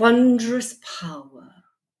 O wondrous power,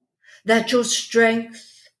 that your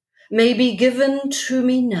strength may be given to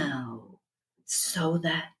me now, so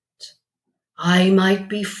that I might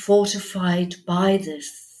be fortified by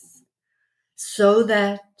this, so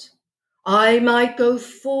that I might go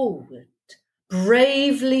forward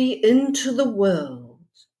bravely into the world,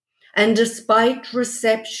 and despite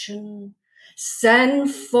reception, send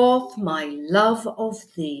forth my love of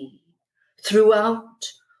thee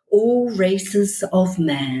throughout all races of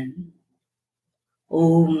man.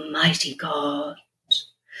 Almighty God,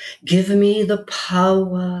 give me the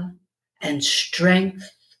power and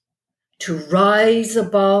strength to rise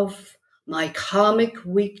above my karmic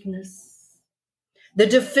weakness, the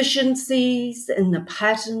deficiencies in the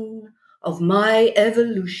pattern of my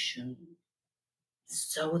evolution,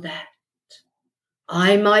 so that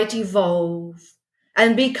I might evolve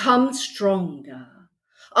and become stronger,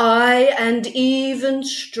 I and even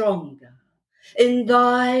stronger in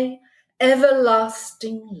thy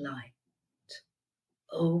everlasting light.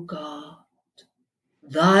 O God,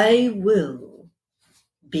 thy will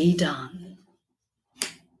be done.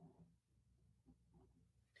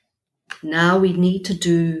 Now we need to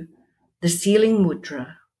do the sealing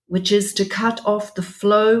mudra, which is to cut off the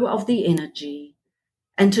flow of the energy,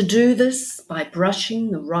 and to do this by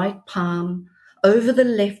brushing the right palm over the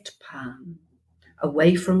left palm,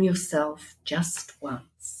 away from yourself just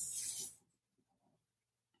once.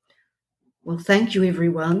 Well, thank you,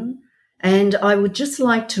 everyone. And I would just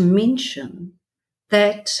like to mention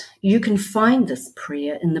that you can find this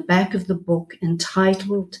prayer in the back of the book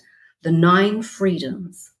entitled The 9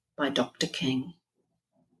 Freedoms by Dr. King.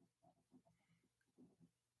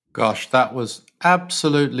 Gosh, that was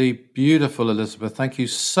absolutely beautiful, Elizabeth. Thank you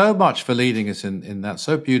so much for leading us in that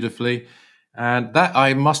so beautifully. And that,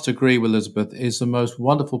 I must agree with Elizabeth, is the most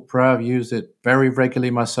wonderful prayer. I've used it very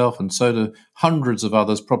regularly myself, and so do hundreds of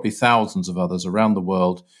others, probably thousands of others around the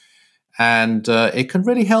world. And it can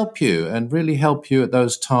really help you at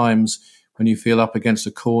those times when you feel up against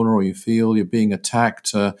a corner or you feel you're being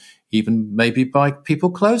attacked, even maybe by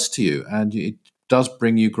people close to you. And it does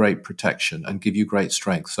bring you great protection and give you great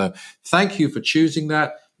strength. So thank you for choosing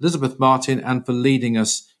that, Elizabeth Martin, and for leading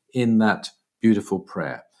us in that beautiful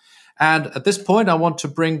prayer. And at this point, I want to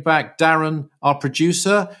bring back Darren, our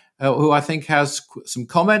producer, who I think has some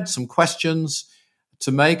comments, some questions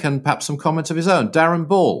to make, and perhaps some comments of his own. Darren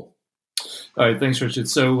Ball. All right, thanks, Richard.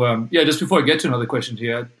 So, just before I get to another question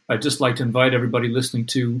here, I'd just like to invite everybody listening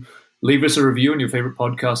to leave us a review on your favorite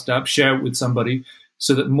podcast app, share it with somebody,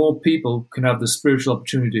 so that more people can have the spiritual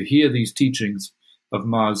opportunity to hear these teachings of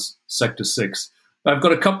Mars Sector 6. I've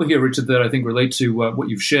got a couple here, Richard, that I think relate to what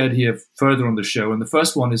you've shared here further on the show. And the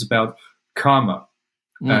first one is about karma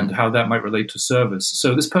and how that might relate to service.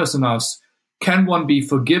 So this person asks, can one be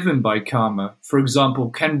forgiven by karma? For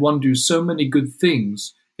example, can one do so many good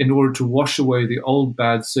things in order to wash away the old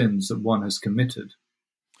bad sins that one has committed?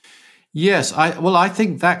 Yes, I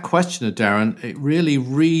think that question, Darren, it really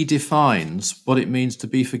redefines what it means to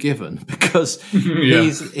be forgiven, because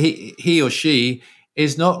he or she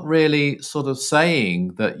is not really sort of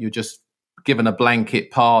saying that you're just given a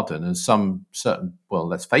blanket pardon, and some certain, well,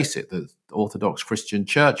 let's face it, the Orthodox Christian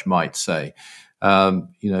Church might say,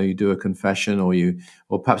 you do a confession,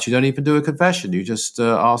 or perhaps you don't even do a confession. You just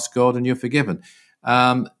ask God and you're forgiven.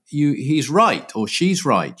 He's right, or she's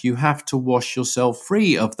right. You have to wash yourself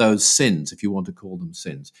free of those sins, if you want to call them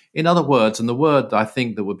sins. In other words, and the word I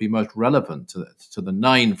think that would be most relevant to the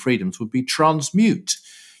 9 freedoms would be transmute.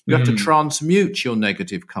 You have to transmute your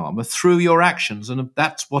negative karma through your actions, and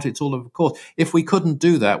that's what it's all about. Of course, if we couldn't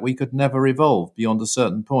do that, we could never evolve beyond a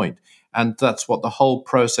certain point. And that's what the whole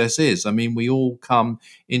process is. I mean, we all come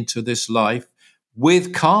into this life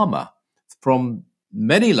with karma from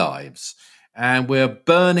many lives, and we're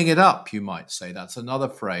burning it up, you might say. That's another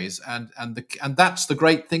phrase. And that's the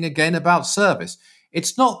great thing again about service.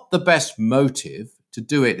 It's not the best motive to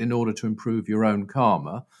do it in order to improve your own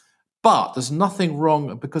karma, but there's nothing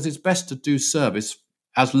wrong, because it's best to do service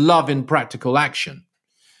as love in practical action,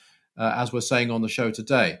 as we're saying on the show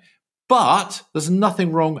today. But there's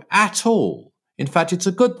nothing wrong at all. In fact, it's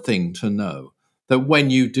a good thing to know that when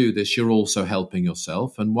you do this, you're also helping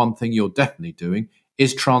yourself. And one thing you're definitely doing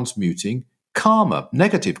is transmuting karma,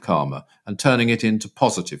 negative karma, and turning it into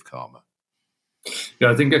positive karma. Yeah,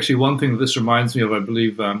 I think actually one thing that this reminds me of, I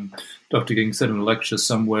believe Dr. King said in a lecture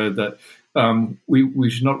somewhere that we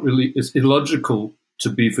should not really, it's illogical to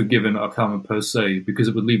be forgiven our karma per se, because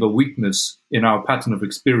it would leave a weakness in our pattern of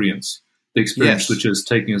experience, the experience which is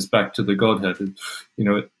taking us back to the Godhead,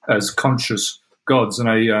 as conscious gods.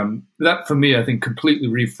 And that for me, I think, completely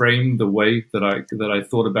reframed the way that I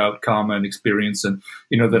thought about karma and experience, and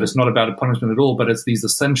that it's not about a punishment at all, but it's these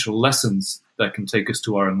essential lessons that can take us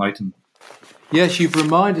to our enlightenment. Yes, you've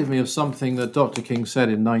reminded me of something that Dr. King said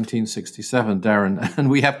in 1967, Darren, and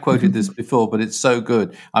we have quoted this before, but it's so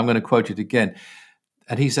good. I'm going to quote it again.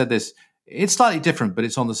 And he said this, it's slightly different, but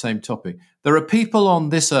it's on the same topic. There are people on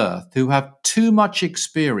this earth who have too much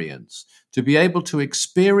experience to be able to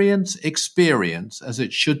experience as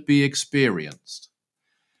it should be experienced.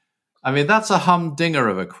 I mean, that's a humdinger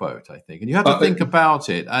of a quote, I think. And you have to think about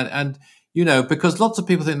it. And because lots of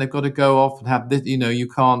people think they've got to go off and have this, you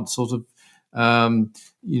can't sort of,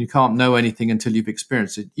 you can't know anything until you've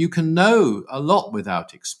experienced it. You can know a lot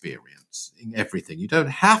without experiencing everything. You don't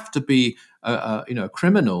have to be a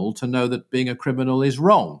criminal to know that being a criminal is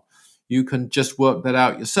wrong. You can just work that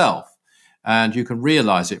out yourself, and you can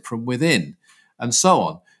realize it from within, and so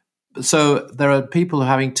on. So there are people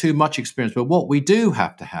having too much experience, but what we do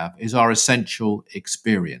have to have is our essential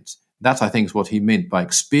experience. That, I think, is what he meant by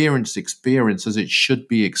experience as it should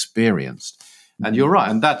be experienced. And you're right,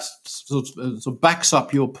 and that sort of backs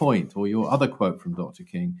up your point, or your other quote from Dr.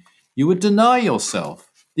 King. You would deny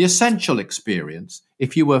yourself the essential experience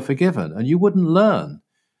if you were forgiven, and you wouldn't learn.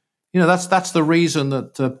 That's the reason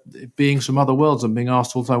that beings from other worlds are being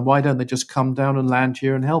asked all the time, why don't they just come down and land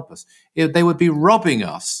here and help us? They would be robbing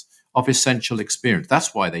us of essential experience.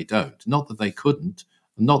 That's why they don't. Not that they couldn't,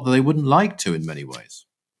 not that they wouldn't like to in many ways.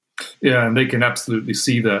 Yeah, and they can absolutely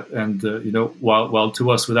see that. And while to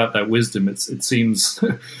us, without that wisdom, it seems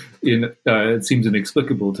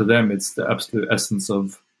inexplicable. To them, it's the absolute essence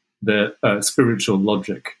of their spiritual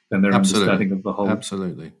logic and their understanding of the whole.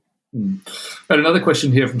 Absolutely. And another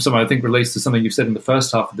question here from someone I think relates to something you've said in the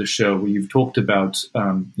first half of the show, where you've talked about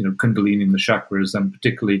Kundalini and the chakras, and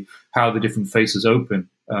particularly how the different faces open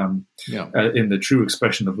in the true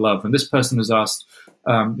expression of love. And this person has asked,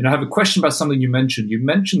 I have a question about something you mentioned. You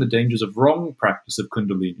mentioned the dangers of wrong practice of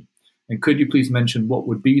Kundalini. And could you please mention what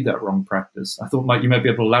would be that wrong practice? I thought you might be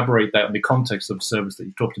able to elaborate that in the context of service that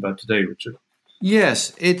you've talked about today, Richard.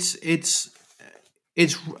 Yes, it's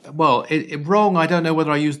wrong. I don't know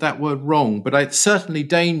whether I use that word wrong, but it's certainly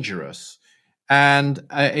dangerous, and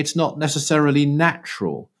it's not necessarily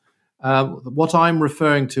natural. What I'm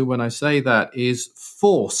referring to when I say that is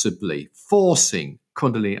forcing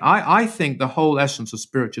Kundalini. I think the whole essence of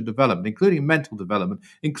spiritual development, including mental development,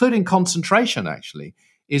 including concentration, actually,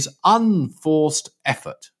 is unforced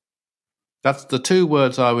effort. That's the two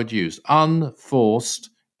words I would use: unforced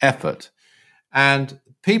effort. And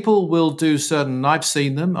people will do certain, I've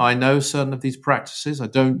seen them, I know certain of these practices, I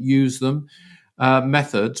don't use them,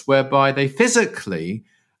 methods whereby they physically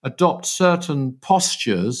adopt certain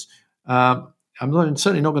postures. I'm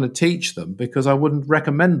certainly not going to teach them because I wouldn't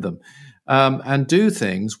recommend them, and do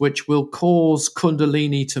things which will cause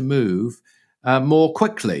Kundalini to move more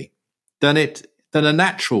quickly than a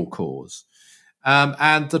natural cause.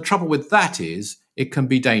 And the trouble with that is it can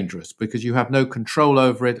be dangerous because you have no control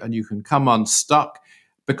over it and you can come unstuck,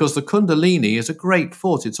 because the Kundalini is a great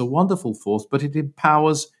force. It's a wonderful force, but it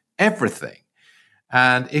empowers everything.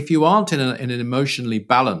 And if you aren't in an emotionally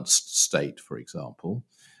balanced state, for example,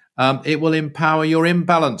 it will empower your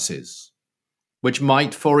imbalances, which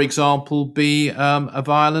might, for example, be a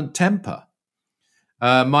violent temper,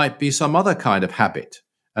 might be some other kind of habit.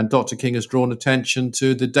 And Dr. King has drawn attention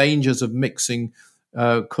to the dangers of mixing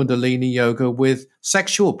Kundalini yoga with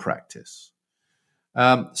sexual practice.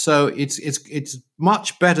 So it's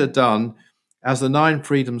much better done, as the Nine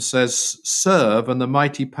Freedoms says, serve, and the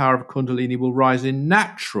mighty power of Kundalini will rise in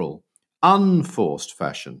natural, unforced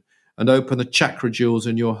fashion and open the chakra jewels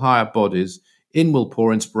in your higher bodies. In will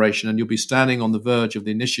pour inspiration, and you'll be standing on the verge of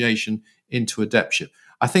the initiation into adeptship.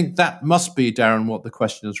 I think that must be, Darren, what the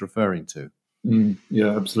question is referring to.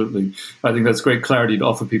 Yeah, absolutely. I think that's great clarity to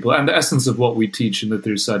offer people, and the essence of what we teach in the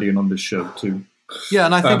Thirsadi and on this show too. Yeah,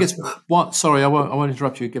 and I think sorry, I won't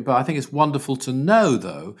interrupt you again, but I think it's wonderful to know,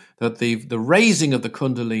 though, that the raising of the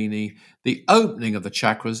Kundalini, the opening of the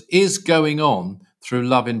chakras, is going on through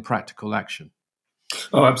love in practical action.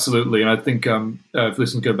 Oh, absolutely. And I think if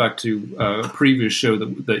listeners go back to a previous show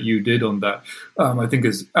that you did on that, I think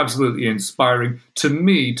is absolutely inspiring to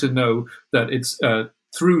me to know that it's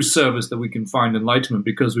through service that we can find enlightenment,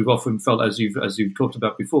 because we've often felt, as you've talked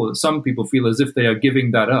about before, that some people feel as if they are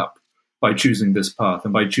giving that up by choosing this path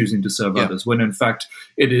and by choosing to serve others, when in fact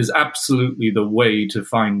it is absolutely the way to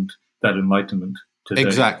find that enlightenment today.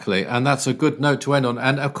 Exactly. And that's a good note to end on.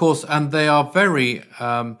 And of course, and they are very,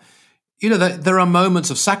 there are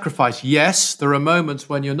moments of sacrifice. Yes, there are moments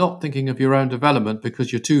when you're not thinking of your own development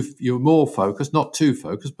because you're more focused, not too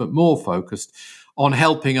focused, but more focused on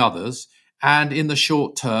helping others. And in the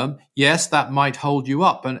short term, yes, that might hold you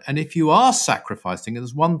up. And if you are sacrificing,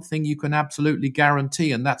 there's one thing you can absolutely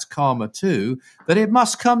guarantee, and that's karma too, that it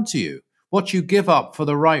must come to you. What you give up for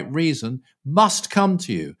the right reason must come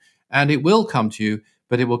to you. And it will come to you,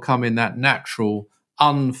 but it will come in that natural,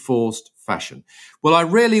 unforced fashion. Well, I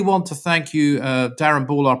really want to thank you, Darren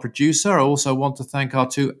Ball, our producer. I also want to thank our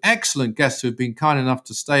two excellent guests who have been kind enough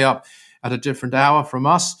to stay up at a different hour from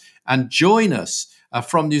us and join us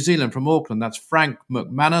from New Zealand, from Auckland. That's Frank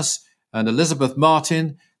McManus and Elizabeth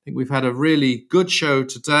Martin. I think we've had a really good show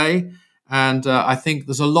today. And I think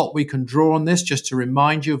there's a lot we can draw on this, just to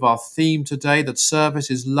remind you of our theme today, that service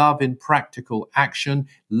is love in practical action,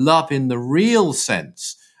 love in the real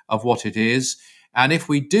sense of what it is. And if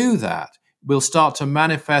we do that, we'll start to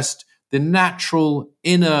manifest the natural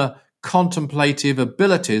inner contemplative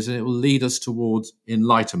abilities, and it will lead us towards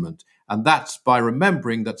enlightenment. And that's by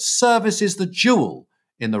remembering that service is the jewel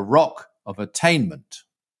in the rock of attainment.